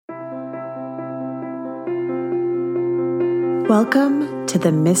Welcome to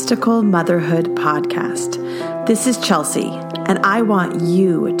the Mystical Motherhood Podcast. This is Chelsea, and I want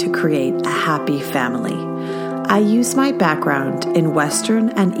you to create a happy family. I use my background in Western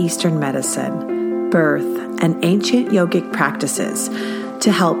and Eastern medicine, birth, and ancient yogic practices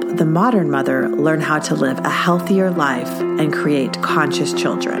to help the modern mother learn how to live a healthier life and create conscious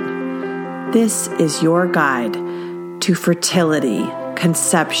children. This is your guide to fertility,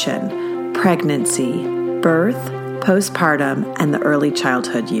 conception, pregnancy, birth, postpartum, and the early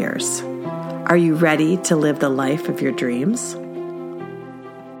childhood years. Are you ready to live the life of your dreams?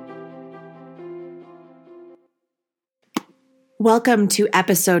 Welcome to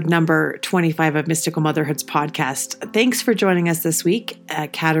episode number 25 of Mystical Motherhood's podcast. Thanks for joining us this week.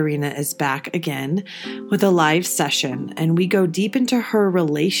 Katerina is back again with a live session, and we go deep into her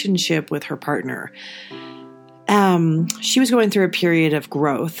relationship with her partner. She was going through a period of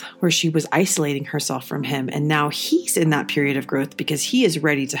growth where she was isolating herself from him. And now he's in that period of growth because he is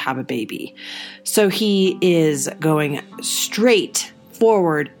ready to have a baby. So he is going straight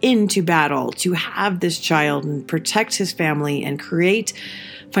forward into battle to have this child and protect his family and create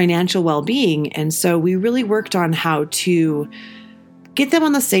financial well-being. And so we really worked on how to get them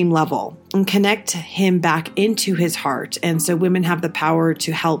on the same level and connect him back into his heart. And so women have the power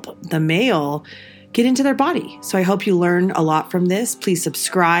to help the male get into their body. So I hope you learn a lot from this. Please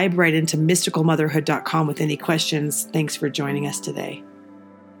subscribe right into mysticalmotherhood.com with any questions. Thanks for joining us today.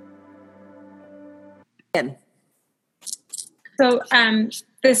 So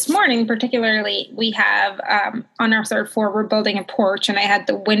this morning, particularly, we have on our third floor, we're building a porch, and I had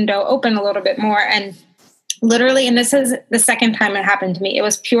the window open a little bit more. And literally, and this is the second time it happened to me, it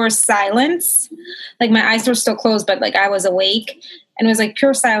was pure silence. Like my eyes were still closed, but like I was awake. And it was like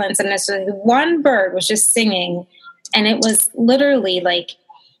pure silence. And this one bird was just singing. And it was literally like,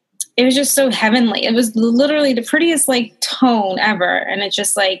 it was just so heavenly. It was literally the prettiest like tone ever. And it's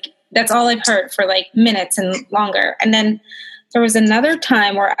just like, that's all I've heard for like minutes and longer. And then there was another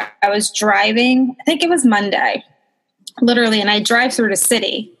time where I was driving, I think it was Monday, literally. And I drive through the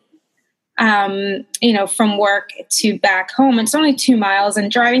city, from work to back home. It's only 2 miles,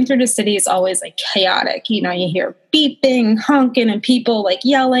 and driving through the city is always like chaotic. You hear beeping, honking, and people like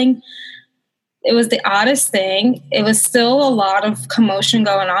yelling. It was the oddest thing. It was still a lot of commotion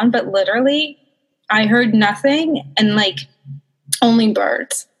going on, but literally I heard nothing and like only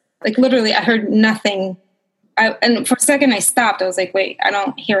birds. Like literally I heard nothing. And for a second I stopped. I was like, wait, I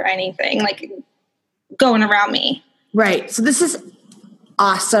don't hear anything like going around me. Right. So this is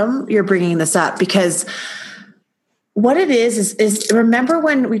awesome you're bringing this up, because what it is remember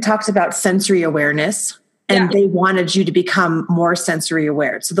when we talked about sensory awareness and they wanted you to become more sensory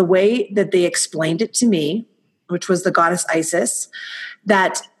aware. So the way that they explained it to me, which was the goddess Isis,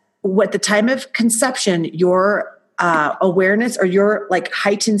 that at the time of conception, your awareness or your like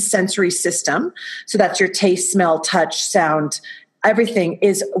heightened sensory system, so that's your taste, smell, touch, sound, everything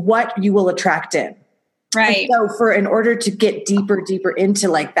is what you will attract in. Right. And so in order to get deeper into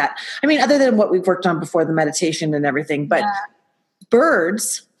like that, I mean, other than what we've worked on before, the meditation and everything, but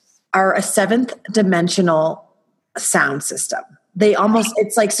birds are a 7th dimensional sound system. They almost,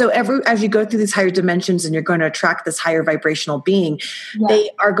 it's like, so as you go through these higher dimensions and you're going to attract this higher vibrational being, they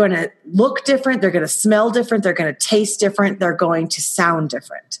are going to look different. They're going to smell different. They're going to taste different. They're going to sound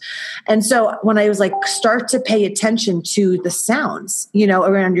different. And so when I was like, start to pay attention to the sounds,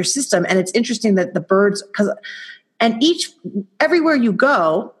 around your system. And it's interesting that the birds, everywhere you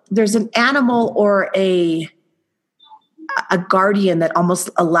go, there's an animal or a guardian that almost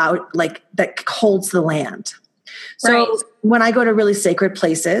that holds the land. So when I go to really sacred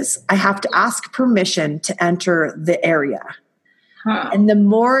places, I have to ask permission to enter the area. And the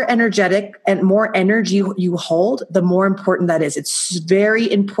more energetic and more energy you hold, the more important that is. It's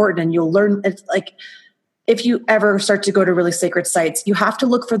very important. And you'll learn, it's like, if you ever start to go to really sacred sites, you have to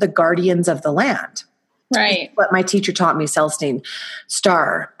look for the guardians of the land. Right. That's what my teacher taught me, Celestine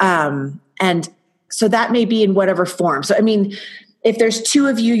Star. And so that may be in whatever form. So, I mean, if there's 2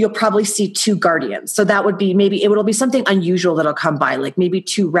 of you, you'll probably see 2 guardians. So that would be maybe it'll be something unusual that'll come by, like maybe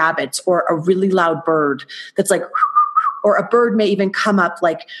 2 rabbits or a really loud bird that's like, or a bird may even come up.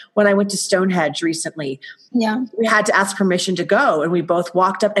 Like when I went to Stonehenge recently, we had to ask permission to go, and we both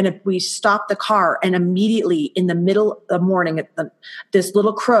walked up and we stopped the car, and immediately in the middle of the morning, this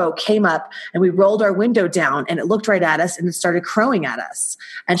little crow came up, and we rolled our window down, and it looked right at us and it started crowing at us.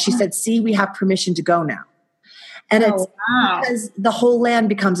 And she said, "See, we have permission to go now." And it's because the whole land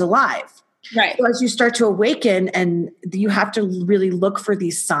becomes alive. Right. So as you start to awaken, and you have to really look for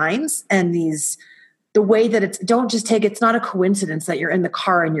these signs and these the way that it's not a coincidence that you're in the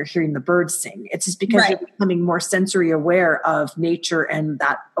car and you're hearing the birds sing. It's just because you're becoming more sensory aware of nature and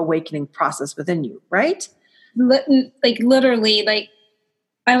that awakening process within you, right? Like literally, like,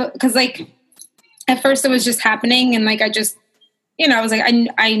 because like at first it was just happening, and like I just, I was like,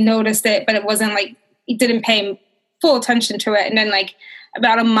 I noticed it, but it wasn't like, it didn't pay full attention to it. And then like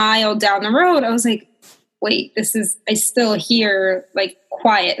about a mile down the road, I was like, wait, I still hear like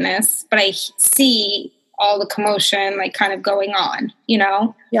quietness, but I see all the commotion like kind of going on,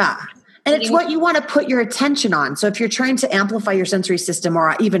 Yeah. And it's what you want to put your attention on. So if you're trying to amplify your sensory system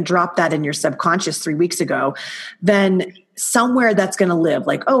or even drop that in your subconscious 3 weeks ago, then somewhere that's going to live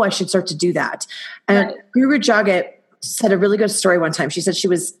like, oh, I should start to do that. And Guru Jagat said a really good story one time. She said she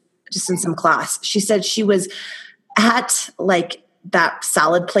was just in some class. She said she was at like that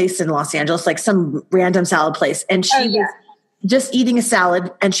salad place in Los Angeles, like some random salad place. And she was just eating a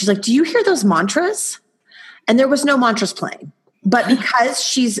salad. And she's like, do you hear those mantras? And there was no mantras playing. But because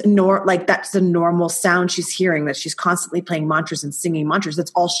she's that's the normal sound she's hearing, that she's constantly playing mantras and singing mantras,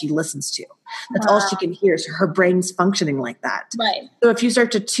 that's all she listens to. That's all she can hear. So her brain's functioning like that. Right. So if you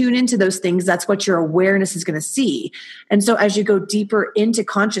start to tune into those things, that's what your awareness is going to see. And so as you go deeper into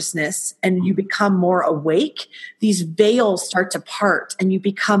consciousness and you become more awake, these veils start to part and you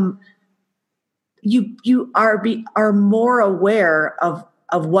become, you are more aware of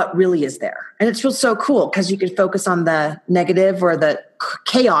what really is there. And it feels so cool because you can focus on the negative or the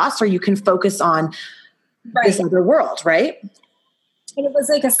chaos, or you can focus on this other world, right? And it was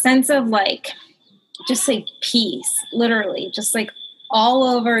like a sense of like, just like peace, literally, just like all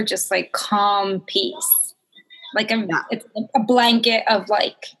over, just like calm peace. Like it's a blanket of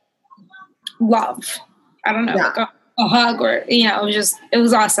like love. I don't know, like a hug or, it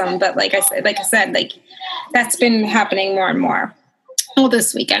was awesome. But like I said, like that's been happening more and more. Well,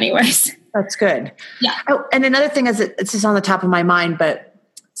 this week anyways. That's good. Yeah. Oh, and another thing is, it's just on the top of my mind, but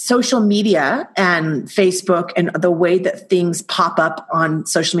social media and Facebook and the way that things pop up on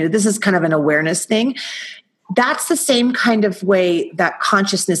social media, this is kind of an awareness thing. That's the same kind of way that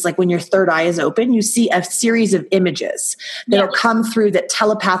consciousness, like when your third eye is open, you see a series of images that'll come through that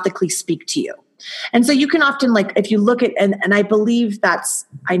telepathically speak to you. And so you can often, like, if you look at, and I believe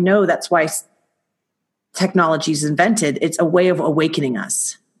I know that's why technology is invented. It's a way of awakening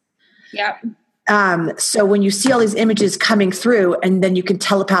us. Yeah. So when you see all these images coming through, and then you can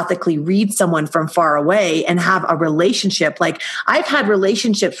telepathically read someone from far away and have a relationship. Like I've had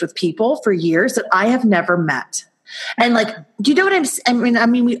relationships with people for years that I have never met. And like, do you know what I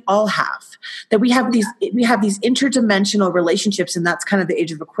mean, we all have that. We have these interdimensional relationships, and that's kind of the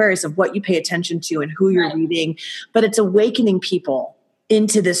age of Aquarius, of what you pay attention to and who you're reading. But it's awakening people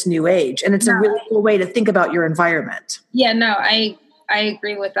into this new age. And it's a really cool way to think about your environment. Yeah, no, I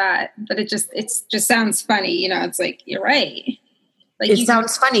agree with that. But it just sounds funny. It's like, you're right. Like it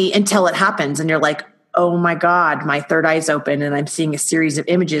sounds funny until it happens. And you're like, oh my God, my third eye's open and I'm seeing a series of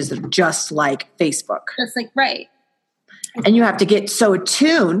images that are just like Facebook. Just like, right. And you have to get so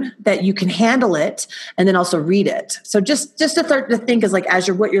attuned that you can handle it and then also read it. So just to think is like,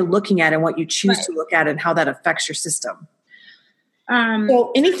 what you're looking at and what you choose to look at and how that affects your system.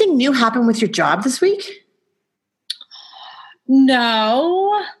 So anything new happen with your job this week?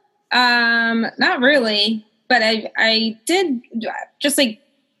 No, not really. But I did just like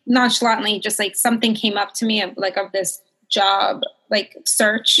nonchalantly, just like something came up to me of this job, like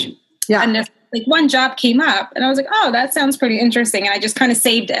search. Yeah. And this, like one job came up and I was like, oh, that sounds pretty interesting. And I just kind of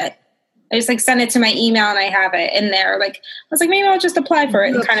saved it. I just like sent it to my email and I have it in there. Like, I was like, maybe I'll just apply for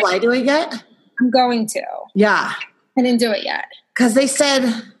it. Did you apply to it yet? I'm going to. Yeah. I didn't do it yet. Because they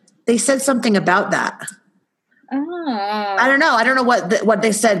said something about that. Oh. I don't know what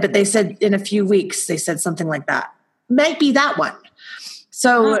they said, but they said in a few weeks they said something like that. Might be that one.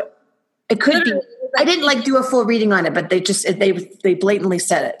 So it could be. I didn't do a full reading on it, but they blatantly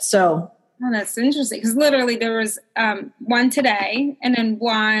said it. So that's interesting, because literally there was one today and then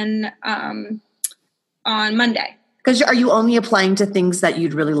one on Monday. Because are you only applying to things that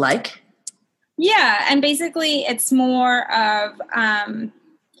you'd really like? Yeah, and basically it's more of,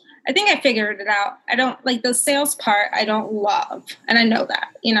 I think I figured it out. I don't like the sales part. I don't love, and I know that,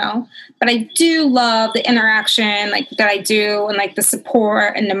 but I do love the interaction that I do, and the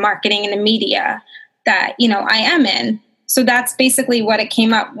support and the marketing and the media that, I am in. So that's basically what it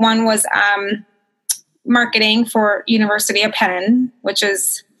came up. One was marketing for University of Penn, which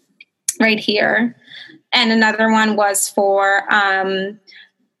is right here. And another one was for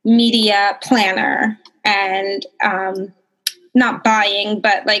media planner and not buying,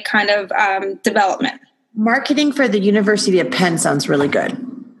 but development. Marketing for the University of Penn sounds really good.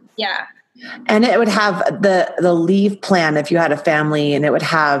 Yeah. And it would have the leave plan if you had a family, and it would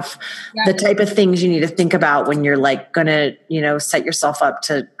have the type of things you need to think about when you're like going to, set yourself up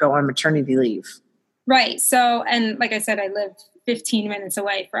to go on maternity leave. Right. So, and like I said, I live 15 minutes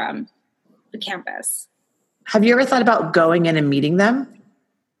away from the campus. Have you ever thought about going in and meeting them?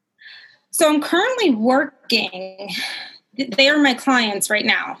 So I'm currently working. They are my clients right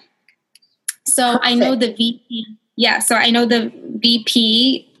now. So perfect. I know the VP. Yeah. So I know the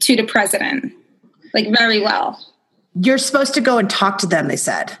VP to the president, like very well. You're supposed to go and talk to them, they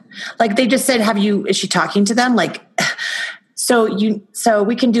said. Like they just said, is she talking to them? Like, so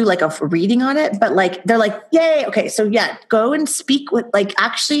we can do like a reading on it, but like, they're like, yay. Okay. So yeah, go and speak with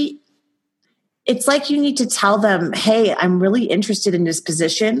actually, it's like you need to tell them, hey, I'm really interested in this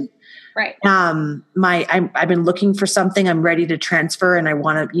position. Right. I've been looking for something. I'm ready to transfer and I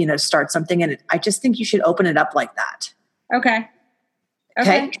want to, start something. And I just think you should open it up like that. Okay.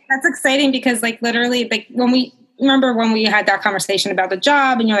 That's exciting because literally when we had that conversation about the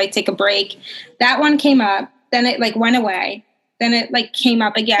job and you're take a break, that one came up, then it went away. Then it came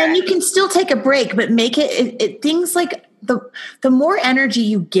up again. And you can still take a break, but make it things like the more energy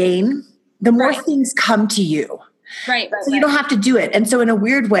you gain, the more things come to you. Right. So you don't have to do it. And so in a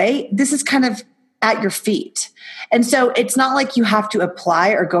weird way, this is kind of at your feet. And so it's not like you have to apply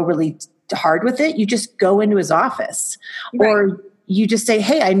or go really hard with it. You just go into his office or you just say,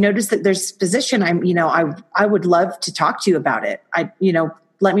 hey, I noticed that there's this position. I would love to talk to you about it.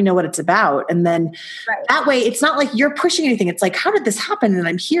 Let me know what it's about. And then that way it's not like you're pushing anything. It's like, how did this happen? And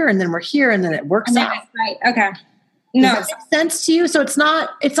I'm here and then we're here and then it works out. Right. Okay. No. Does that make sense to you? So it's not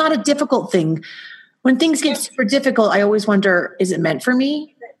a difficult thing. When things get super difficult, I always wonder, is it meant for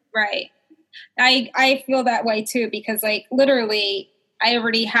me? Right. I feel that way too, because literally I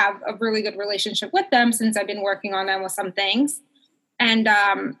already have a really good relationship with them since I've been working on them with some things. And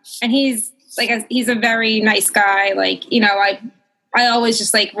he's he's a very nice guy. I always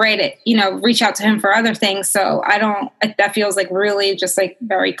just write it, reach out to him for other things. So that feels really just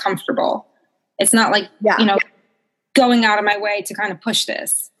very comfortable. It's not going out of my way to kind of push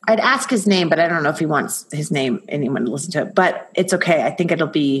this. I'd ask his name, but I don't know if he wants his name, anyone to listen to it, but it's okay. I think it'll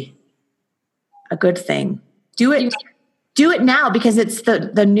be a good thing. Do it now because it's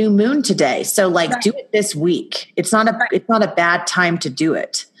the new moon today. So do it this week. It's not a bad time to do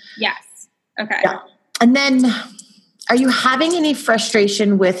it. Yes. Okay. Yeah. And then are you having any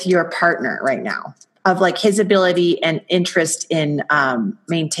frustration with your partner right now of his ability and interest in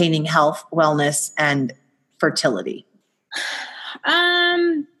maintaining health, wellness, and fertility?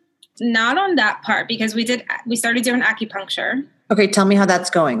 Not on that part because we started doing acupuncture. Okay. Tell me how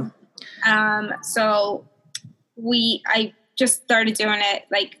that's going. So I just started doing it.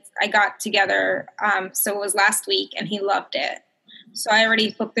 I got together. So it was last week and he loved it. So I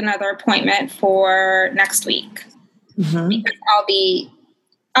already booked another appointment for next week because I'll be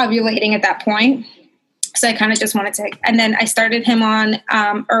ovulating at that point. So I kind of just wanted to, and then I started him on,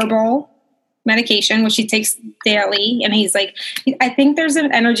 herbal medication, which he takes daily. And he's I think there's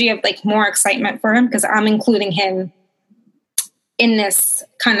an energy of more excitement for him because I'm including him in this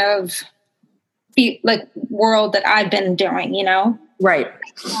kind of world that I've been doing, Right.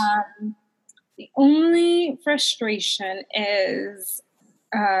 The only frustration is,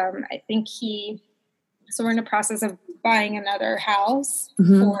 I think so we're in the process of buying another house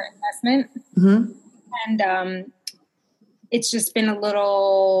for investment. And, it's just been a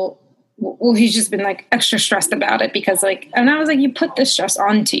little, he's just been extra stressed about it because and I was you put this stress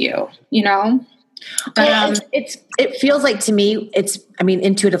onto you, But, it feels to me,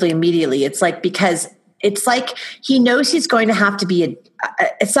 intuitively, immediately, it's because it's he knows he's going to have to be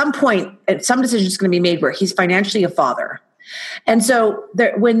at some point, some decision is going to be made where he's financially a father. And so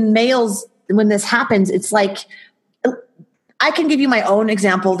when this happens, it's I can give you my own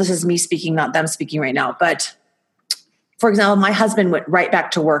example. This is me speaking, not them speaking right now, but for example, my husband went right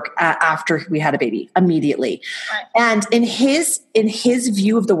back to work after we had a baby immediately. Right. And in his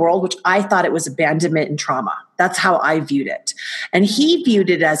view of the world, which I thought it was abandonment and trauma, that's how I viewed it. And he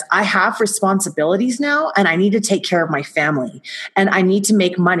viewed it as I have responsibilities now and I need to take care of my family and I need to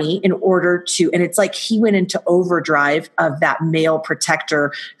make money in order to, and it's he went into overdrive of that male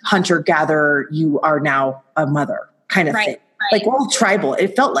protector, hunter gatherer, you are now a mother kind of thing. Right. We're all tribal.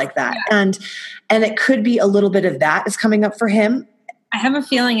 It felt like that. Yeah. And it could be a little bit of that is coming up for him. I have a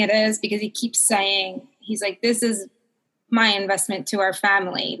feeling it is because he keeps saying, he's this is my investment to our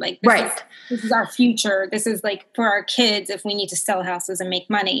family. This is our future. This is for our kids if we need to sell houses and make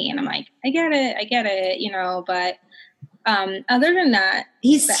money. And I'm I get it, but other than that,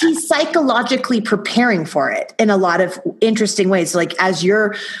 he's psychologically preparing for it in a lot of interesting ways. As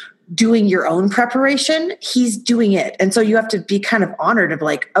you're doing your own preparation, he's doing it. And so you have to be kind of honored of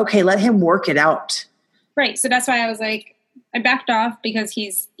like, okay, let him work it out. Right. So that's why I was like, I backed off because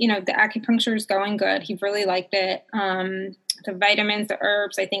he's, the acupuncture is going good. He really liked it. The vitamins, the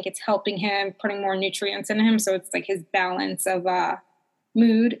herbs, I think it's helping him, putting more nutrients in him. So it's like his balance of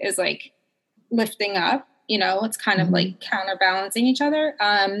mood is like lifting up, it's kind of like counterbalancing each other.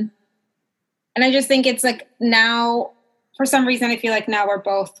 And I just think it's like now, for some reason, I feel like now we're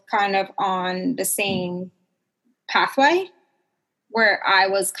both kind of on the same pathway where I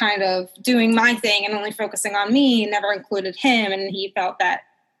was kind of doing my thing and only focusing on me and never included him. And he felt that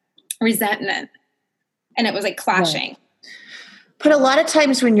resentment and it was like clashing. Right. But a lot of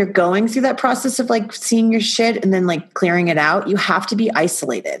times when you're going through that process of like seeing your shit and then like clearing it out, you have to be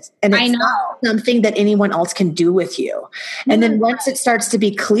isolated. And it's not something that anyone else can do with you. And then once it starts to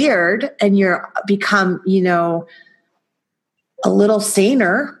be cleared and you're become, a little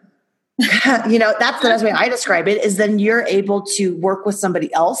saner, that's the best way I describe it, is then you're able to work with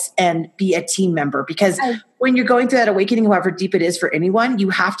somebody else and be a team member. Because when you're going through that awakening, however deep it is for anyone, you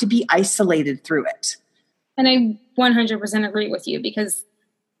have to be isolated through it. And I 100% agree with you, because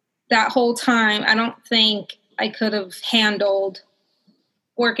that whole time, I don't think I could have handled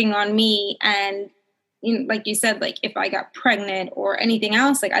working on me. And like you said, like if I got pregnant or anything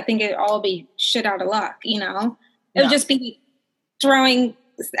else, like I think it'd all be shit out of luck, It would just be throwing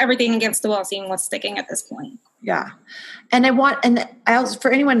everything against the wall, seeing what's sticking at this point. Yeah. And I also,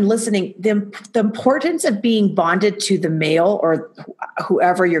 for anyone listening, the importance of being bonded to the male or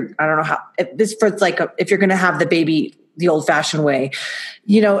whoever I don't know how, if you're going to have the baby the old fashioned way,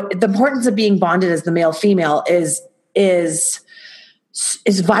 the importance of being bonded as the male female is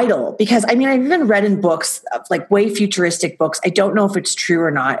vital. Because I've even read in books, like way futuristic books. I don't know if it's true or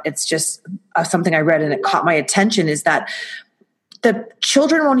not. It's just something I read and it caught my attention, is that the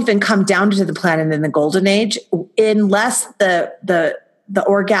children won't even come down to the planet in the golden age unless the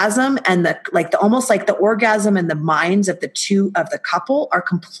orgasm and the orgasm and the minds of the couple are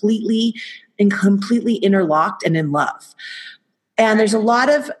completely interlocked and in love. And there's a lot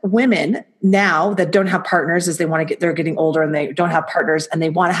of women now that don't have partners as they're getting older and they don't have partners and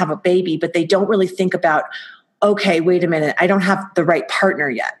they want to have a baby, but they don't really think about, okay, wait a minute, I don't have the right partner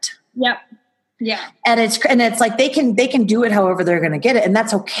yet. Yep. Yeah. And it's like they can do it however they're going to get it. And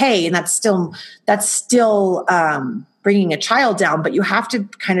that's okay. And that's still bringing a child down, but you have to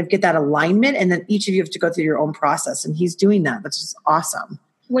kind of get that alignment. And then each of you have to go through your own process. And he's doing that. That's just awesome.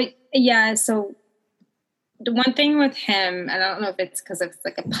 Wait. Yeah. So the one thing with him, and I don't know if it's because it's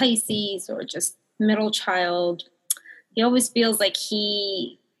like a Pisces or just middle child, he always feels like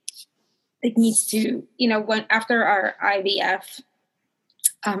he needs to, after our IVF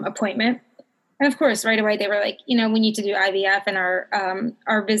appointment. And of course, right away, they were like, we need to do IVF. And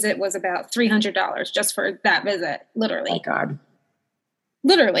our visit was about $300 just for that visit, literally. Oh, God.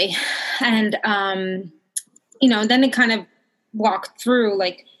 Literally. And, then they kind of walked through,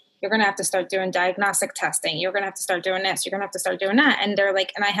 like, you're going to have to start doing diagnostic testing. You're going to have to start doing this. You're going to have to start doing that. And they're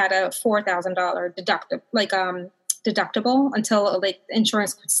like, and I had a $4,000 deductible until like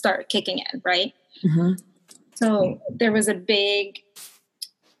insurance could start kicking in. Right. Mm-hmm. So there was a big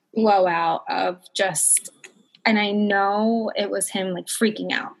blowout of and I know it was him like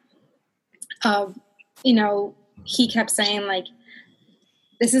freaking out. He kept saying like,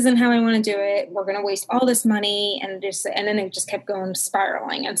 this isn't how I want to do it. We're going to waste all this money. And then it just kept going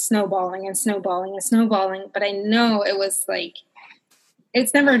spiraling and snowballing and snowballing and snowballing. But I know it was like,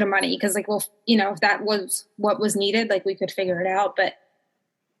 it's never the money. Cause like, well, if that was what was needed, like we could figure it out. But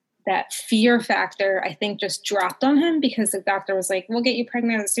that fear factor, I think, just dropped on him because the doctor was like, we'll get you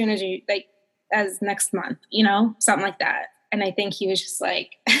pregnant as soon as as next month, something like that. And I think he was just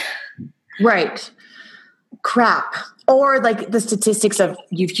like, right. Crap. Or like the statistics of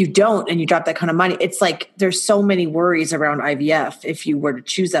if you don't and you drop that kind of money, it's like there's so many worries around IVF if you were to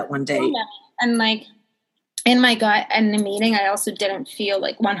choose that one day. Oh, yeah. And like in my gut and the meeting, I also didn't feel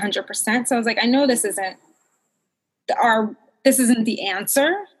like 100%. So I was like, I know this isn't the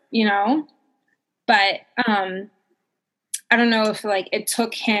answer, but I don't know if like it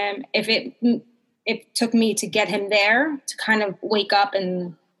took him, if it took me to get him there to kind of wake up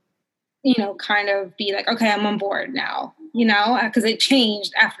and, kind of be like, okay, I'm on board now, because it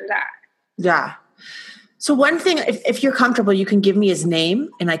changed after that. Yeah. So one thing, if you're comfortable, you can give me his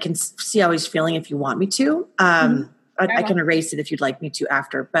name and I can see how he's feeling if you want me to. I can erase it if you'd like me to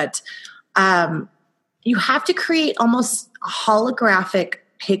after, but you have to create almost a holographic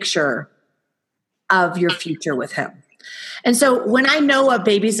picture of your future with him. And so when I know a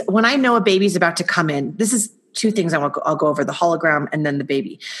baby's about to come in, this is two things I'll go over: the hologram and then the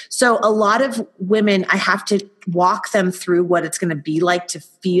baby. So a lot of women, I have to walk them through what it's going to be like to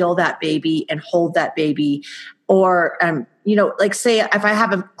feel that baby and hold that baby. Or, like say if I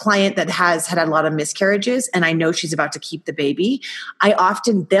have a client that has had a lot of miscarriages and I know she's about to keep the baby,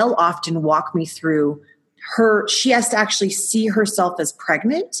 they'll often walk me through she has to actually see herself as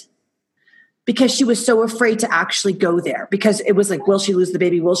pregnant because she was so afraid to actually go there, because it was like, will she lose the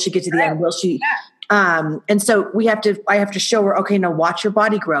baby? Will she get to the end? Will she? And so I have to show her, okay, no, watch your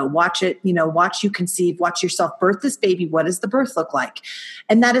body grow, watch it, watch you conceive, watch yourself birth this baby. What does the birth look like?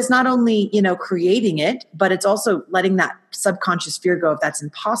 And that is not only, creating it, but it's also letting that subconscious fear go if that's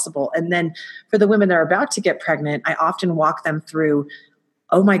impossible. And then for the women that are about to get pregnant, I often walk them through,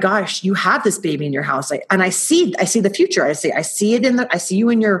 oh my gosh, you have this baby in your house. I see the future. I see you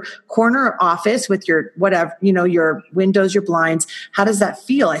in your corner office with your, whatever, your windows, your blinds. How does that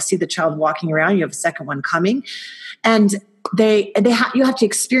feel? I see the child walking around. You have a second one coming, and you have to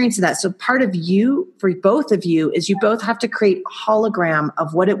experience that. So part of you, for both of you, is you both have to create a hologram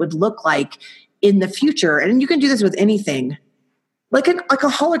of what it would look like in the future. And you can do this with anything, like a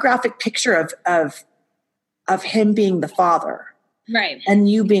holographic picture of him being the father. Right. And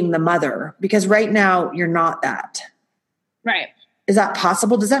you being the mother, because right now you're not that. Right. Is that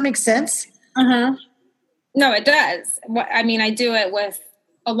possible? Does that make sense? Uh-huh. No, it does. I do it with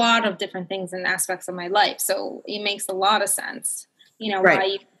a lot of different things and aspects of my life. So it makes a lot of sense, right. Why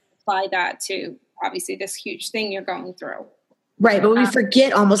you apply that to obviously this huge thing you're going through. Right. But we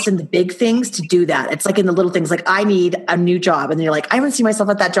forget almost in the big things to do that. It's like in the little things, like I need a new job. And then you're like, I don't see myself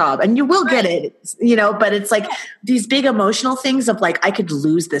at that job. And you will get it, but it's like these big emotional things of like, I could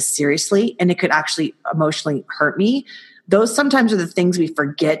lose this seriously and it could actually emotionally hurt me. Those sometimes are the things we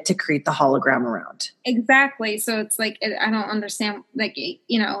forget to create the hologram around. Exactly. So it's like, I don't understand, like,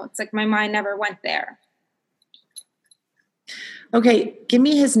 it's like my mind never went there. Okay. Give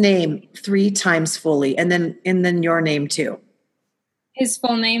me his name 3 times fully. And then your name too. His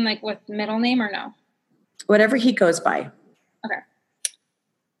full name, like with middle name or no? Whatever he goes by. Okay.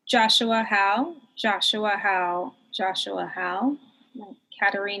 Joshua Howe, Joshua Howe, Joshua Howe,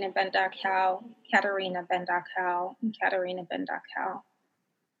 Katarina Bendak Howe, Katarina Bendak Howe, and Katarina Bendak Howe.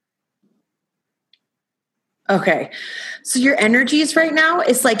 Okay. So your energies right now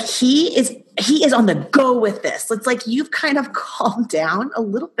is like he is on the go with this. It's like you've kind of calmed down a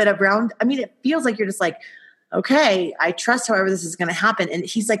little bit around. I mean, it feels like you're just like, okay, I trust however this is going to happen. And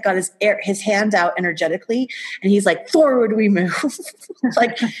he's like got his hand out energetically and he's like, forward we move.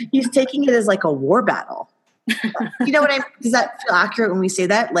 Like he's taking it as like a war battle. You know what does that feel accurate when we say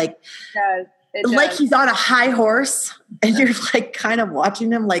that? Like, it does. Like he's on a high horse and you're like kind of watching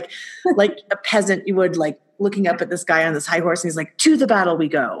him like a peasant you would, like looking up at this guy on this high horse. And he's like, to the battle we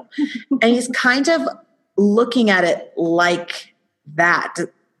go. And he's kind of looking at it like that.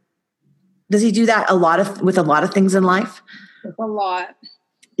 Does he do that with a lot of things in life? A lot.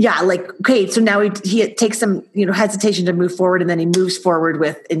 Yeah. Like, okay. So now he takes some, hesitation to move forward and then he moves forward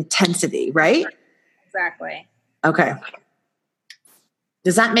with intensity, right? Exactly. Okay.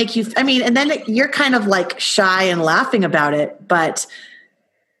 Does that make you, and then you're kind of like shy and laughing about it, but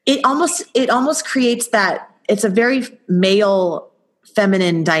it almost creates that it's a very male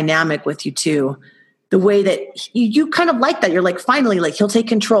feminine dynamic with you too. The way that you kind of like that, you're like, finally, like he'll take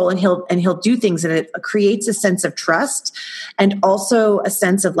control and he'll do things, and it creates a sense of trust and also a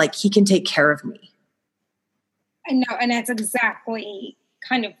sense of like, he can take care of me. I know. And that's exactly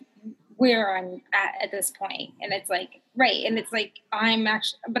kind of where I'm at this point. And it's like, right. And it's like,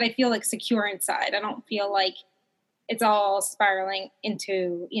 but I feel like secure inside. I don't feel like it's all spiraling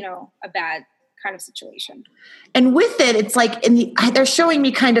into, a bad kind of situation. And with it, it's like they're showing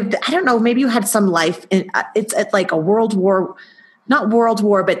me kind of, I don't know, maybe you had some life in, it's at like a world war, not world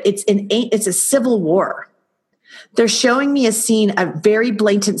war, but it's a civil war. They're showing me a very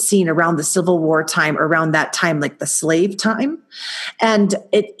blatant scene around the Civil War time, around that time, like the slave time. And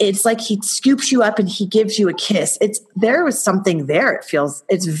it's like he scoops you up and he gives you a kiss. There was something there.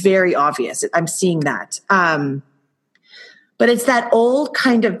 It's very obvious. I'm seeing that. But it's that old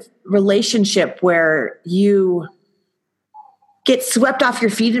kind of relationship where you get swept off your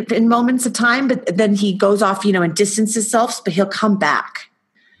feet in moments of time, but then he goes off, and distances himself, but he'll come back.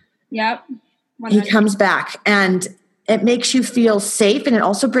 Yep. 100%. He comes back and it makes you feel safe. And it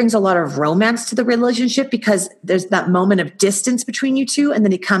also brings a lot of romance to the relationship because there's that moment of distance between you two. And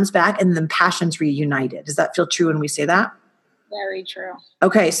then he comes back and then passions reunited. Does that feel true when we say that? Very true.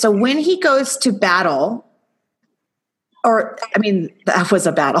 Okay. So when he goes to battle, that was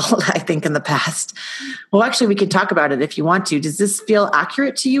a battle, I think, in the past. Well, actually, we can talk about it if you want to. Does this feel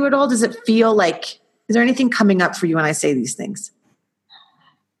accurate to you at all? Does it feel like Is there anything coming up for you when I say these things?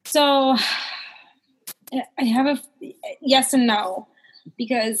 So I have a yes and no,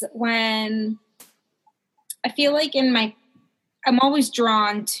 because when I feel like I'm always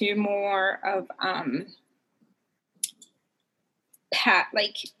drawn to more of,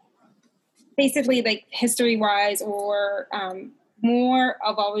 like basically like history wise, or, more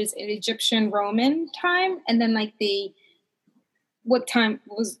of always an Egyptian Roman time. And then like what time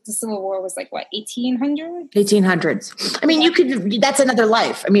was the Civil War? Was like what, 1800? 1800s. I mean, that's another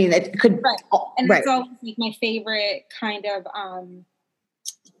life. I mean, it could. Right. And right. It's always like my favorite kind of,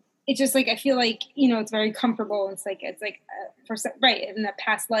 it's just like, I feel like, it's very comfortable. It's like right in the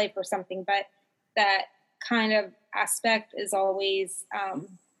past life or something, but that kind of aspect is always,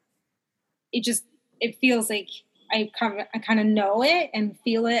 it feels like I kind of know it and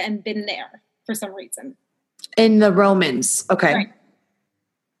feel it and been there for some reason. In the Romans. Okay. Right.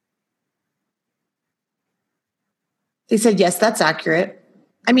 They said, yes, that's accurate.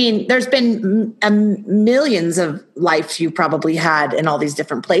 I mean, there's been millions of lives you probably had in all these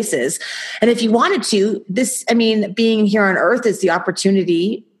different places. And if you wanted to, being here on Earth is the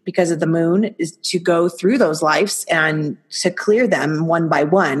opportunity, because of the moon, is to go through those lives and to clear them one by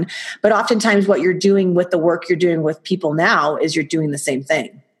one. But oftentimes what you're doing with the work you're doing with people now is you're doing the same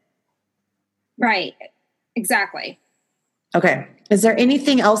thing. Right. Exactly. Okay. Is there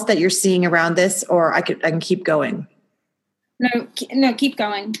anything else that you're seeing around this, or I can keep going? No, keep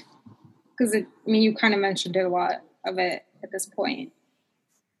going. Because you kind of mentioned it, a lot of it at this point.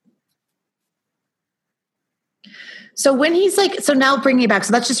 So when he's like, so now bringing it back,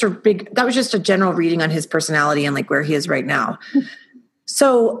 so that's just that was just a general reading on his personality and like where he is right now.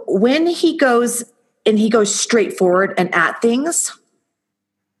 So when he goes straight forward and at things,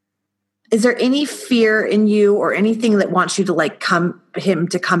 is there any fear in you or anything that wants you to like come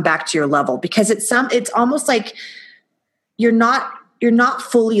back to your level? Because it's almost like you're not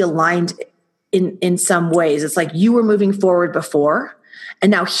fully aligned in some ways. It's like you were moving forward before,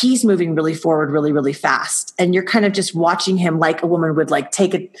 and now he's moving really forward, really, really fast. And you're kind of just watching him like a woman would like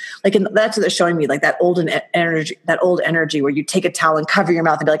take it, like that's what they're showing me, like that old energy where you take a towel and cover your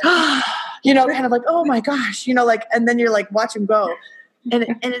mouth and be like, oh, kind of like, oh my gosh, like, and then you're like, watch him go.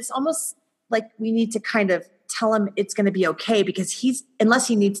 And it's almost like we need to kind of tell him it's going to be okay, because unless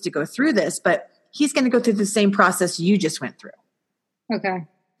he needs to go through this, but he's going to go through the same process you just went through. Okay.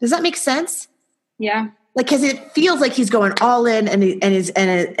 Does that make sense? Yeah. Like, cause it feels like he's going all in and he's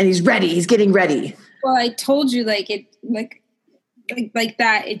ready. He's getting ready. Well, I told you like that.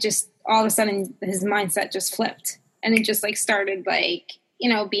 It just, all of a sudden his mindset just flipped, and it just like started like,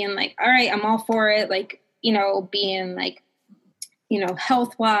 being like, all right, I'm all for it. Like, being like,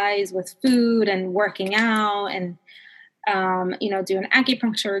 health wise with food and working out and, doing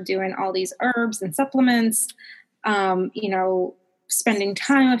acupuncture, doing all these herbs and supplements, spending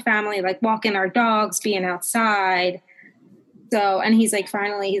time with family, like walking our dogs, being outside. So, and he's like,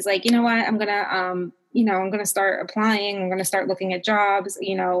 finally, he's like, you know what, I'm going to start applying. I'm going to start looking at jobs.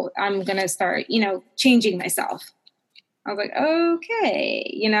 I'm going to start, changing myself. I was like,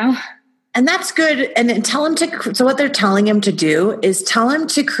 okay, And that's good. And then so what they're telling him to do is tell him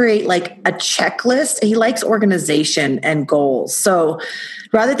to create like a checklist. He likes organization and goals. So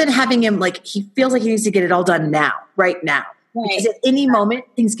rather than having him like, he feels like he needs to get it all done now, right now. Right. Because at any moment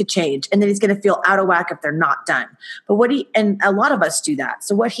things could change, and then he's going to feel out of whack if they're not done. But and a lot of us do that.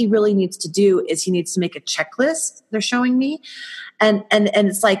 So what he really needs to do is he needs to make a checklist, they're showing me. And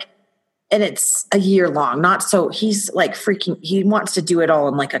it's like, and it's a year long, not so he's like he wants to do it all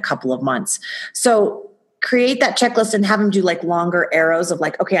in like a couple of months. So create that checklist and have him do like longer arrows of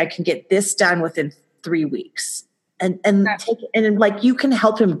like, okay, I can get this done within 3 weeks. And like, you can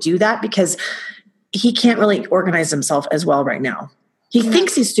help him do that, because he can't really organize himself as well right now. He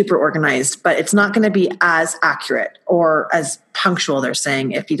thinks he's super organized, but it's not going to be as accurate or as punctual, they're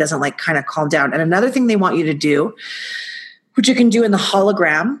saying, if he doesn't like kind of calm down. And another thing they want you to do, which you can do in the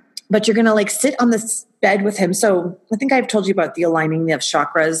hologram, but you're going to like sit on this bed with him. So I think I've told you about the aligning of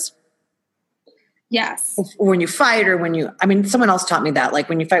chakras. Yes. When you fight, or someone else taught me that, like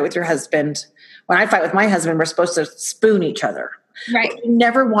when you fight with your husband, when I fight with my husband, we're supposed to spoon each other. Right. You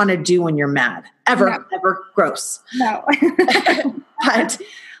never want to do when you're mad. Ever. Gross. No. But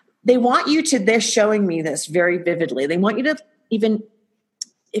they want you to, they're showing me this very vividly. They want you to, even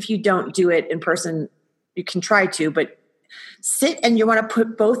if you don't do it in person, you can try to, but sit and you want to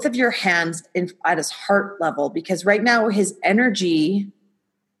put both of your hands at his heart level, because right now his energy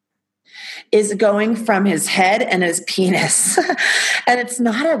is going from his head and his penis and it's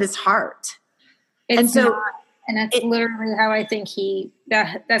not at his heart. And that's literally how I think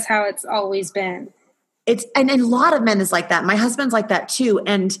that's how it's always been. and a lot of men is like that. My husband's like that too.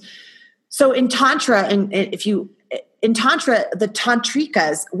 And so in Tantra, in Tantra, the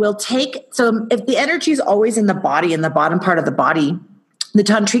Tantrikas will take, so if the energy is always in the body, in the bottom part of the body, the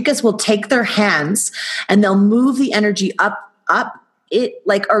Tantrikas will take their hands and they'll move the energy up,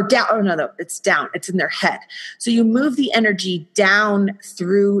 or down. Oh, no, it's down. It's in their head. So you move the energy down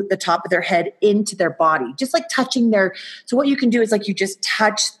through the top of their head into their body, just like touching so what you can do is like you just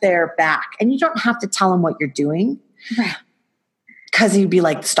touch their back and you don't have to tell them what you're doing. Right. Because you'd be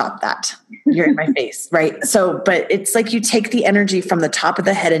like, stop that. You're in my face, right? So, but it's like you take the energy from the top of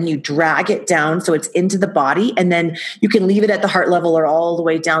the head and you drag it down so it's into the body. And then you can leave it at the heart level or all the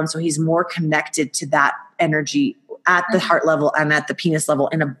way down so he's more connected to that energy at the heart level and at the penis level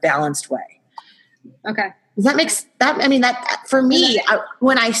in a balanced way. Okay. Does that make that? I mean, that for me,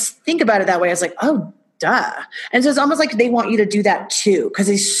 when I think about it that way, I was like, oh, duh. And so it's almost like they want you to do that too because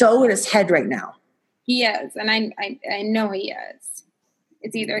he's so in his head right now. He is. And I know he is.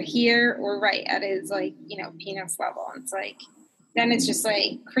 It's either here or right at his like, penis level. And it's like, then it's just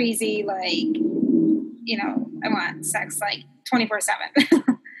like crazy, like, I want sex like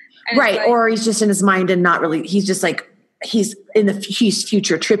 24/7. Right. Like, or he's just in his mind and not really, he's just like, he's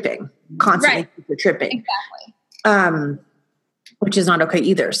future tripping, constantly right. future tripping. Exactly. Which is not okay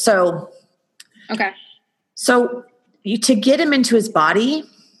either. So, okay. So to get him into his body,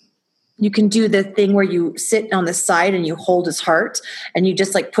 you can do the thing where you sit on the side and you hold his heart and you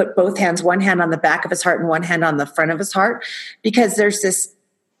just like put both hands, one hand on the back of his heart and one hand on the front of his heart, because there's this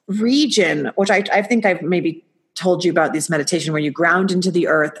region, which I think I've maybe told you about this meditation where you ground into the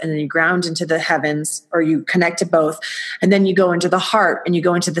earth and then you ground into the heavens, or you connect to both. And then you go into the heart and you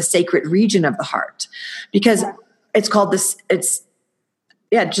go into the sacred region of the heart, because it's called this, I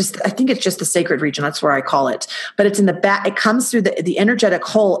think it's just the sacred region. That's where I call it. But it's in the back. It comes through the energetic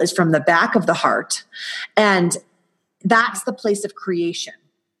hole is from the back of the heart. And that's the place of creation.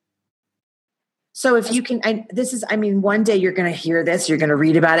 So if you can, one day you're going to hear this, you're going to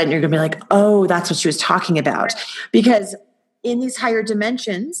read about it and you're going to be like, oh, that's what she was talking about. Because in these higher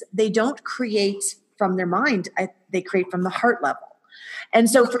dimensions, they don't create from their mind. They create from the heart level. And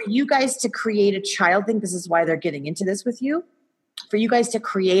so for you guys to create a child, I think this is why they're getting into this with you. For you guys to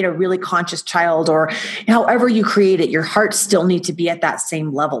create a really conscious child, or however you create it, your hearts still need to be at that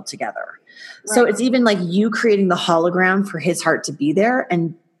same level together. Right. So it's even like you creating the hologram for his heart to be there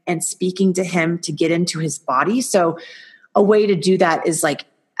and speaking to him to get into his body. So a way to do that is like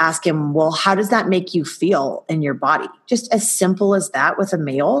ask him, well, how does that make you feel in your body? Just as simple as that with a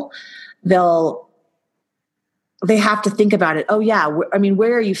male, they have to think about it. Oh yeah.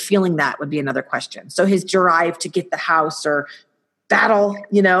 Where are you feeling that would be another question. So his drive to get the house or battle,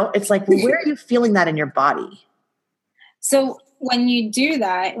 it's like, well, where are you feeling that in your body? So when you do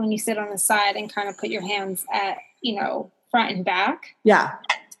that, when you sit on the side and kind of put your hands at, front and back. Yeah.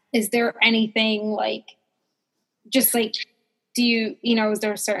 Is there anything like, just like, do you, is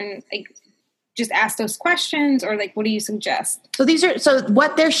there a certain, like, just ask those questions, or like, what do you suggest? So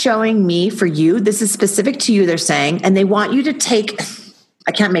what they're showing me for you, this is specific to you, they're saying, and they want you to take,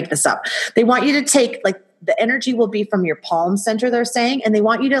 I can't make this up. They want you to take, like, the energy will be from your palm center, they're saying, and they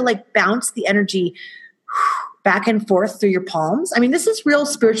want you to like bounce the energy back and forth through your palms. I mean, this is real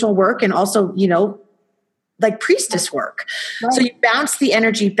spiritual work and also, like priestess work. Right. So you bounce the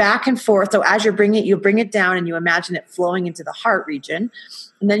energy back and forth. So as you bring it down and you imagine it flowing into the heart region.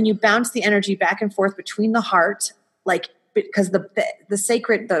 And then you bounce the energy back and forth between the heart, like, because the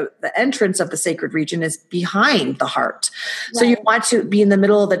sacred, the entrance of the sacred region is behind the heart. Right. So you want to be in the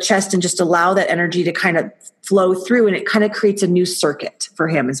middle of the chest and just allow that energy to kind of flow through, and it kind of creates a new circuit for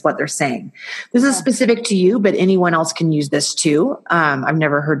him, is what they're saying. This is specific to you, but anyone else can use this too. I've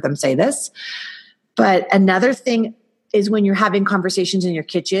never heard them say this. But another thing is when you're having conversations in your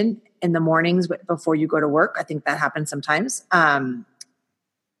kitchen in the mornings before you go to work. I think that happens sometimes.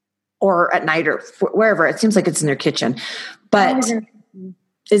 Or at night or wherever. It seems like it's in their kitchen. But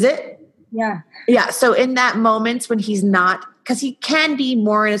is it? Yeah. Yeah. So in that moment when he's not, because he can be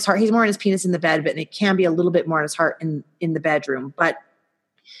more in his heart, he's more in his penis in the bed, but it can be a little bit more in his heart in the bedroom. But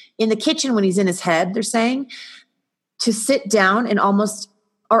in the kitchen when he's in his head, they're saying to sit down and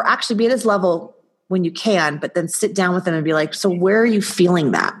or actually be at his level when you can, but then sit down with him and be like, so where are you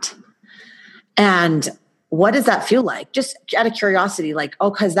feeling that? And what does that feel like? Just out of curiosity, like, oh,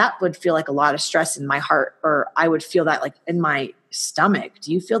 because that would feel like a lot of stress in my heart, or I would feel that like in my stomach.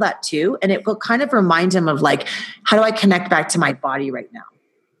 Do you feel that too? And it will kind of remind him of like, how do I connect back to my body right now?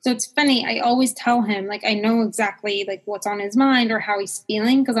 So it's funny. I always tell him, like, I know exactly like what's on his mind or how he's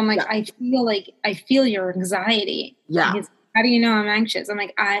feeling. Cause I'm like, I feel your anxiety. Yeah. how do you know I'm anxious? I'm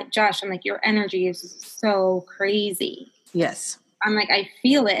like, Josh, I'm like, your energy is so crazy. Yes. I'm like, I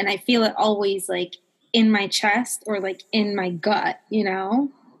feel it. And I feel it always like in my chest or like in my gut, you know?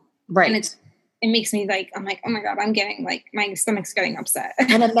 Right. And it makes me like, I'm like, oh my God, I'm getting like, my stomach's getting upset.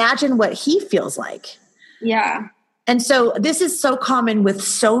 And imagine what he feels like. Yeah. And so this is so common with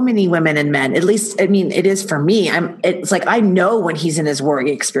so many women and men. At least, I mean, it is for me. It's like, I know when he's in his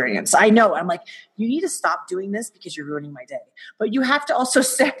worry experience. I know. I'm like, you need to stop doing this because you're ruining my day. But you have to also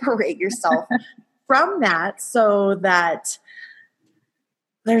separate yourself from that so that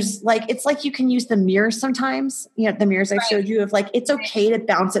there's like, it's like you can use the mirror sometimes, you know, the mirrors I showed you of like, it's okay to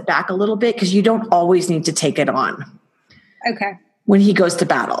bounce it back a little bit because you don't always need to take it on. Okay. When he goes to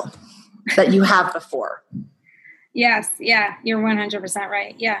battle that you have before. Yes. Yeah. You're 100%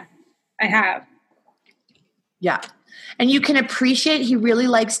 right. Yeah, I have. Yeah. And you can appreciate, he really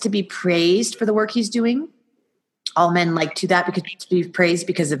likes to be praised for the work he's doing. All men like to be praised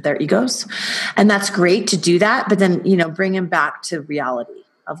because of their egos. And that's great to do that. But then, you know, bring him back to reality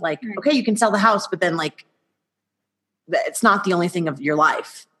of like, okay, you can sell the house, but then like, it's not the only thing of your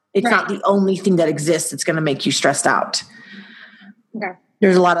life. It's not the only thing that exists that's going to make you stressed out. Okay.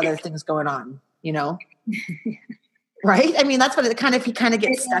 There's a lot of other things going on, you know? Right? I mean, that's what he kind of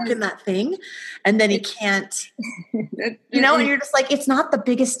gets stuck in that thing. And then he can't, you know, and you're just like, it's not the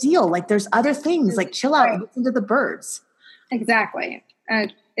biggest deal. Like there's other things, like chill out, listen to the birds. Exactly.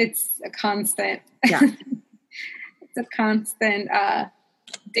 It's a constant, it's a constant,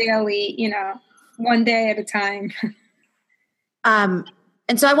 daily, you know, one day at a time.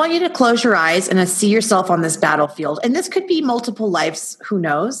 And so I want you to close your eyes and see yourself on this battlefield. And this could be multiple lives. Who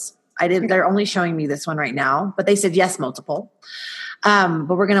knows? They're only showing me this one right now, but they said yes, multiple. But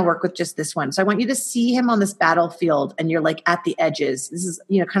we're going to work with just this one. So I want you to see him on this battlefield and you're like at the edges. This is,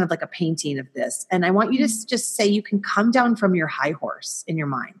 you know, kind of like a painting of this. And I want you to just say you can come down from your high horse in your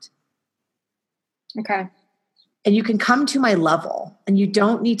mind. Okay. And you can come to my level and you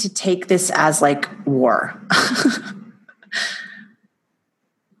don't need to take this as like war.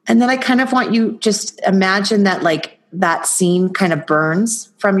 And then I kind of want you just imagine that like that scene kind of burns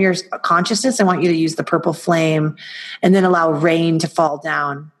from your consciousness. I want you to use the purple flame and then allow rain to fall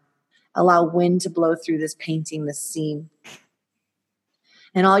down. Allow wind to blow through this painting, this scene.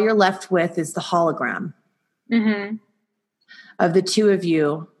 And all you're left with is the hologram of the two of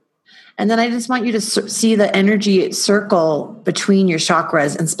you. And then I just want you to see the energy circle between your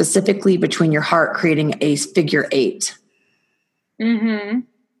chakras and specifically between your heart, creating a figure 8.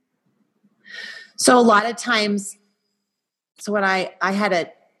 So a lot of times, so when I had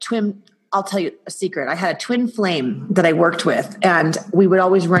a twin, I'll tell you a secret. I had a twin flame that I worked with and we would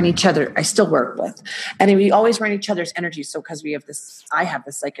always run each other. I still work with, and we always run each other's energy. So because I have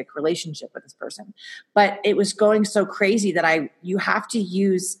this psychic relationship with this person, but it was going so crazy that you have to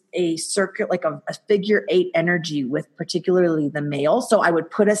use a circuit, like a figure 8 energy with particularly the male. So I would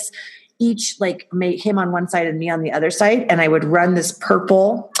put us each like him on one side and me on the other side. And I would run this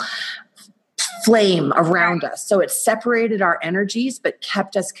purple flame around us. So it separated our energies, but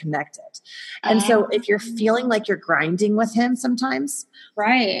kept us connected. And so if you're feeling like you're grinding with him sometimes,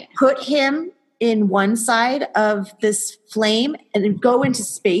 put him in one side of this flame and then go into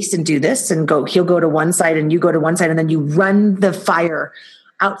space and do this and he'll go to one side and you go to one side and then you run the fire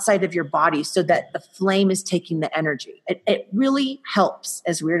outside of your body so that the flame is taking the energy. It really helps,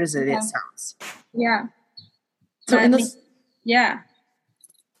 as weird as it sounds. Yeah. So yeah.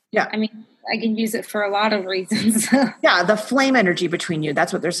 I mean, I can use it for a lot of reasons. Yeah, the flame energy between you.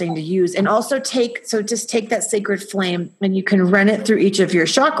 That's what they're saying to use. And also just take that sacred flame and you can run it through each of your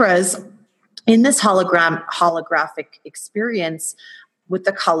chakras in this holographic experience with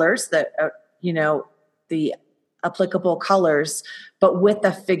the colors that, the applicable colors, but with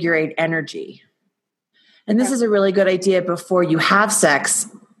the figure 8 energy. And this is a really good idea before you have sex,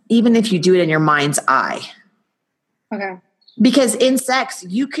 even if you do it in your mind's eye. Okay. Because in sex,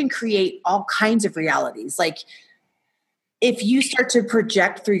 you can create all kinds of realities. Like if you start to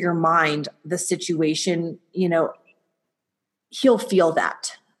project through your mind the situation, he'll feel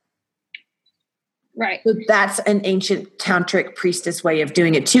that. Right. So that's an ancient tantric priestess way of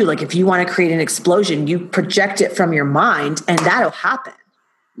doing it too. Like if you want to create an explosion, you project it from your mind and that'll happen.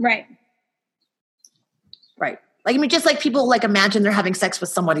 Right. Right. Like, I mean, just like people like imagine they're having sex with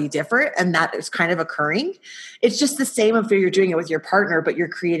somebody different and that is kind of occurring. It's just the same if you're doing it with your partner, but you're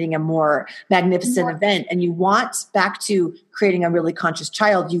creating a more magnificent event and you want back to creating a really conscious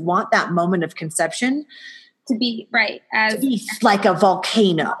child. You want that moment of conception to be to be like a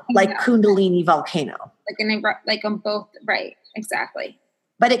volcano, like Kundalini volcano. Like on both. Right. Exactly.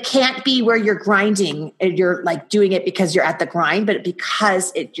 But it can't be where you're grinding and you're like doing it because you're at the grind, but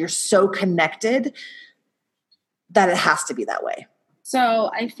because you're so connected that it has to be that way.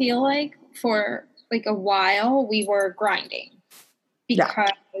 So I feel like for like a while we were grinding because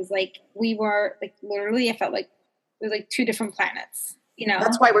like we were like literally, I felt like it was like two different planets, you know?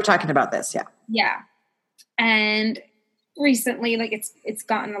 That's why we're talking about this. Yeah. Yeah. And recently, like it's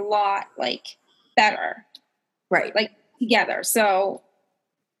gotten a lot like better. Right. Like together. So,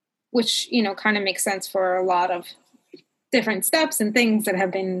 which, you know, kind of makes sense for a lot of different steps and things that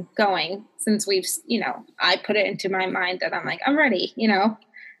have been going since we've, you know, I put it into my mind that I'm like, I'm ready, you know,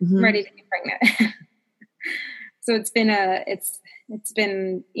 I'm ready to get pregnant. So it's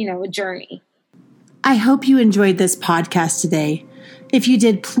been, you know, a journey. I hope you enjoyed this podcast today. If you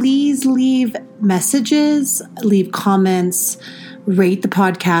did, please leave messages, leave comments, rate the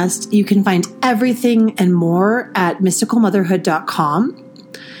podcast. You can find everything and more at mysticalmotherhood.com.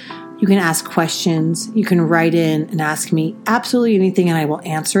 You can ask questions. You can write in and ask me absolutely anything, and I will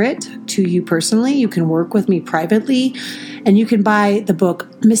answer it to you personally. You can work with me privately, and you can buy the book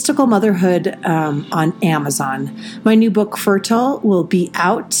Mystical Motherhood on Amazon. My new book, Fertile, will be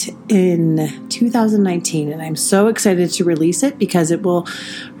out in 2019, and I'm so excited to release it because it will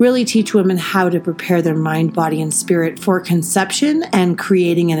really teach women how to prepare their mind, body, and spirit for conception and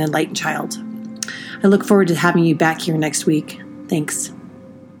creating an enlightened child. I look forward to having you back here next week. Thanks.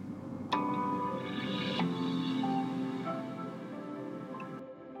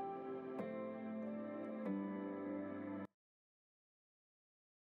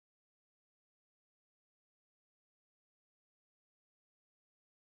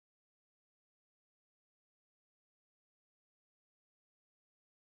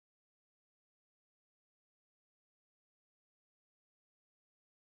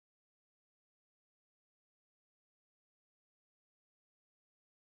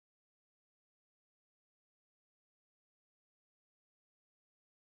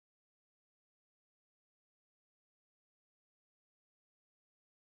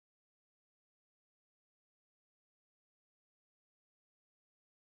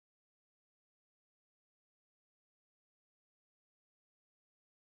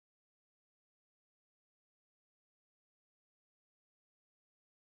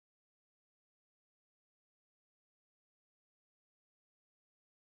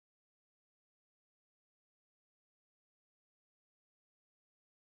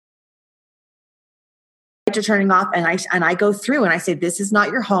 To turning off, and I go through and I say, this is not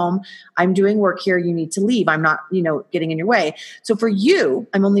your home. I'm doing work here. You need to leave. I'm not, you know, getting in your way. So for you,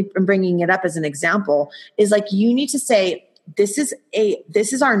 I'm bringing it up as an example, is like, you need to say, this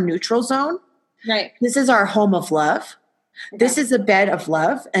is our neutral zone. Right. This is our home of love. Okay. This is a bed of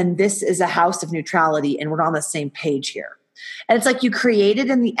love. And this is a house of neutrality. And we're on the same page here. And it's like you create it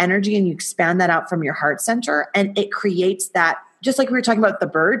in the energy and you expand that out from your heart center. And it creates that, just like we were talking about the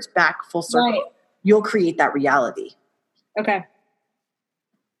birds, back full circle. Right. You'll create that reality. Okay.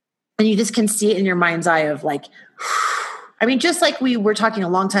 And you just can see it in your mind's eye of like, I mean, just like we were talking a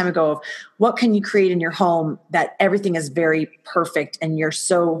long time ago of what can you create in your home that everything is very perfect and you're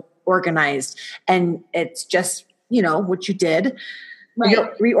so organized and it's just, you know, what you did. Right.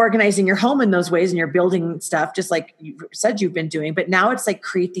 You're reorganizing your home in those ways and you're building stuff just like you said you've been doing. But now it's like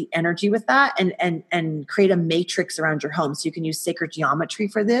create the energy with that and create a matrix around your home. So you can use sacred geometry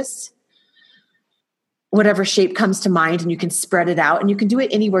for this. Whatever shape comes to mind, and you can spread it out, and you can do it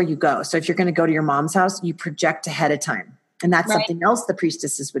anywhere you go. So if you're going to go to your mom's house, you project ahead of time. And that's something else the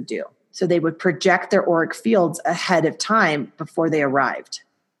priestesses would do. So they would project their auric fields ahead of time before they arrived.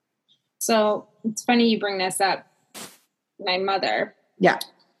 So it's funny you bring this up. My mother. Yeah.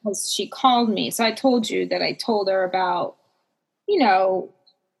 Because she called me. So I told you that I told her about, we went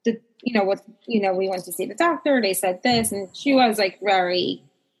to see the doctor. They said this, and she was like very,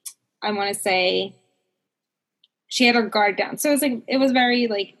 I want to say, she had her guard down. So it was very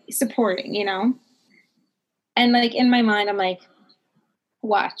like supporting, you know? And like in my mind, I'm like,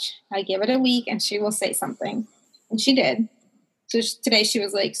 watch, I give it a week and she will say something. And she did. So today she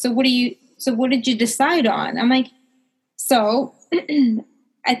was like, so what did you decide on? I'm like, so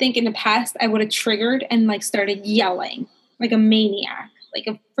I think in the past I would have triggered and like started yelling like a maniac, like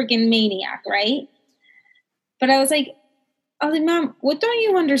a freaking maniac. Right. But I was like, Mom, what don't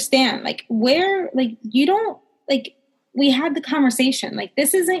you understand? Like where, like, you don't, like, we had the conversation. Like,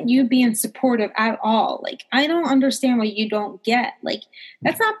 this isn't you being supportive at all. Like, I don't understand what you don't get. Like,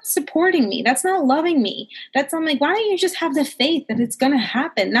 that's not supporting me. That's not loving me. I'm like, why don't you just have the faith that it's going to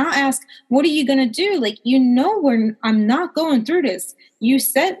happen? Not ask, what are you going to do? Like, I'm not going through this. You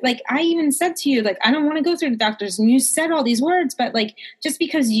said, like, I even said to you, like, I don't want to go through the doctors. And you said all these words, but like, just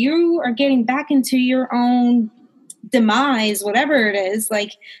because you are getting back into your own demise, whatever it is,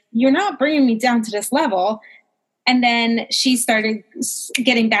 like, you're not bringing me down to this level. And then she started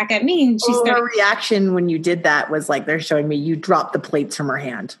getting back at me. And her reaction when you did that was like, they're showing me you dropped the plates from her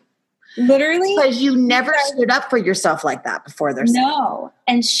hand. Literally. Because you never stood up for yourself like that before. No.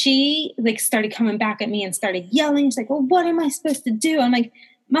 And she like started coming back at me and started yelling. She's like, well, what am I supposed to do? I'm like,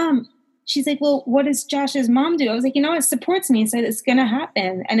 Mom. She's like, well, what does Josh's mom do? I was like, it supports me. And said, it's going to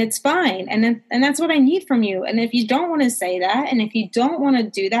happen and it's fine. And that's what I need from you. And if you don't want to say that, and if you don't want to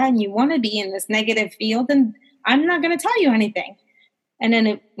do that, and you want to be in this negative field, then I'm not going to tell you anything. And then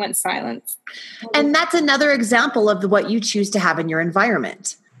it went silent. And that's another example of what you choose to have in your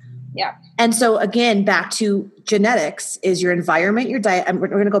environment. Yeah. And so again, back to genetics is your environment, your diet. And we're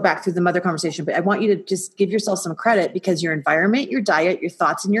going to go back through the mother conversation, but I want you to just give yourself some credit because your environment, your diet, your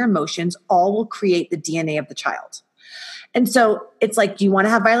thoughts, and your emotions all will create the DNA of the child. And so it's like, do you want to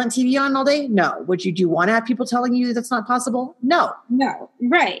have violent TV on all day? No. Do you want to have people telling you that's not possible? No.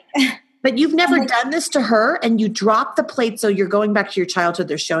 Right. But you've never done this to her and you drop the plate. So you're going back to your childhood.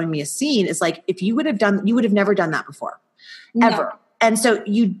 They're showing me a scene. It's like, if you would have never done that before, ever. And so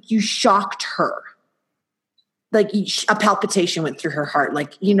you shocked her. Like a palpitation went through her heart.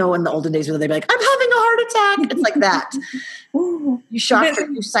 Like, in the olden days where they'd be like, I'm having a heart attack. It's like that. You shocked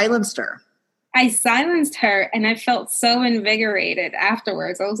her. You silenced her. I silenced her and I felt so invigorated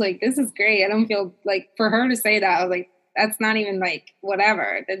afterwards. I was like, this is great. I don't feel like for her to say that. I was like, that's not even like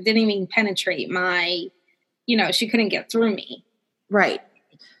whatever. That didn't even penetrate my, she couldn't get through me. Right.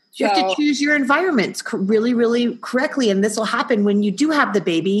 You have to choose your environments really, really correctly. And this will happen when you do have the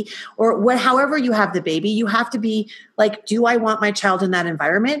baby or however you have the baby, you have to be like, do I want my child in that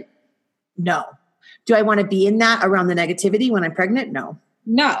environment? No. Do I want to be in that around the negativity when I'm pregnant? No.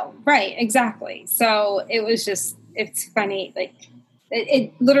 No. Right. Exactly. So it's funny. Like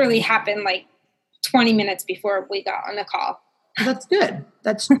it literally happened like 20 minutes before we got on the call. That's good.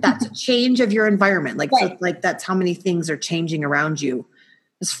 That's a change of your environment. Like, right. So like that's how many things are changing around you.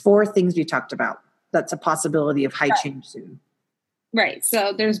 There's 4 things we talked about. That's a possibility of high change soon. Right.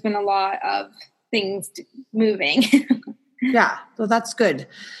 So there's been a lot of things moving. Yeah. So that's good.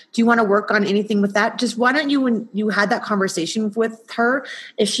 Do you want to work on anything with that? Just why don't you, when you had that conversation with her,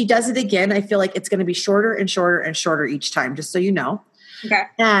 if she does it again, I feel like it's going to be shorter and shorter and shorter each time, just so you know. Okay.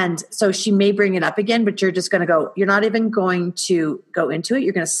 And so she may bring it up again, but you're just going to go, you're not even going to go into it.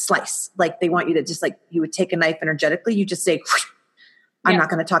 You're going to slice. Like they want you to just like, you would take a knife energetically. You just say, I'm not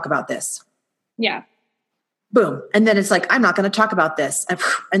going to talk about this. Yeah. Boom. And then it's like, I'm not going to talk about this.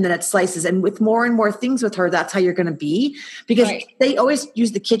 And then it slices. And with more and more things with her, that's how you're going to be. Because they always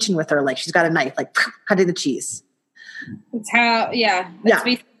use the kitchen with her. Like she's got a knife, like cutting the cheese. It's how,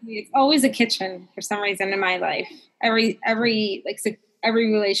 basically, it's always a kitchen for some reason in my life. Every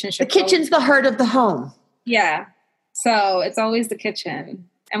relationship. The kitchen's the heart of the home. Yeah. So it's always the kitchen.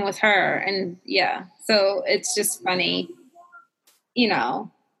 And with her. And so it's just funny.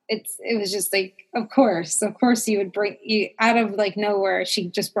 It was just like, of course you would bring you out of like nowhere. She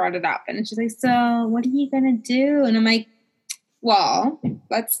just brought it up and she's like, so what are you going to do? And I'm like, well,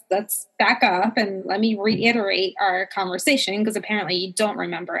 let's back up and let me reiterate our conversation. Because apparently you don't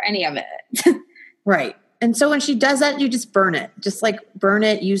remember any of it. Right. And so when she does that, you just burn it,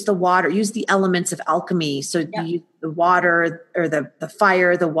 use the water, use the elements of alchemy. So you use the water or the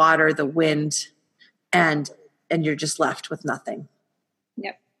fire, the water, the wind, and you're just left with nothing.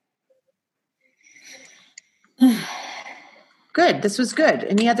 Yep. Good. This was good.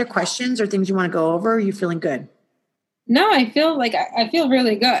 Any other questions or things you want to go over? Are you feeling good? No, I feel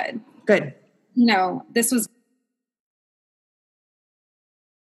really good. Good. This was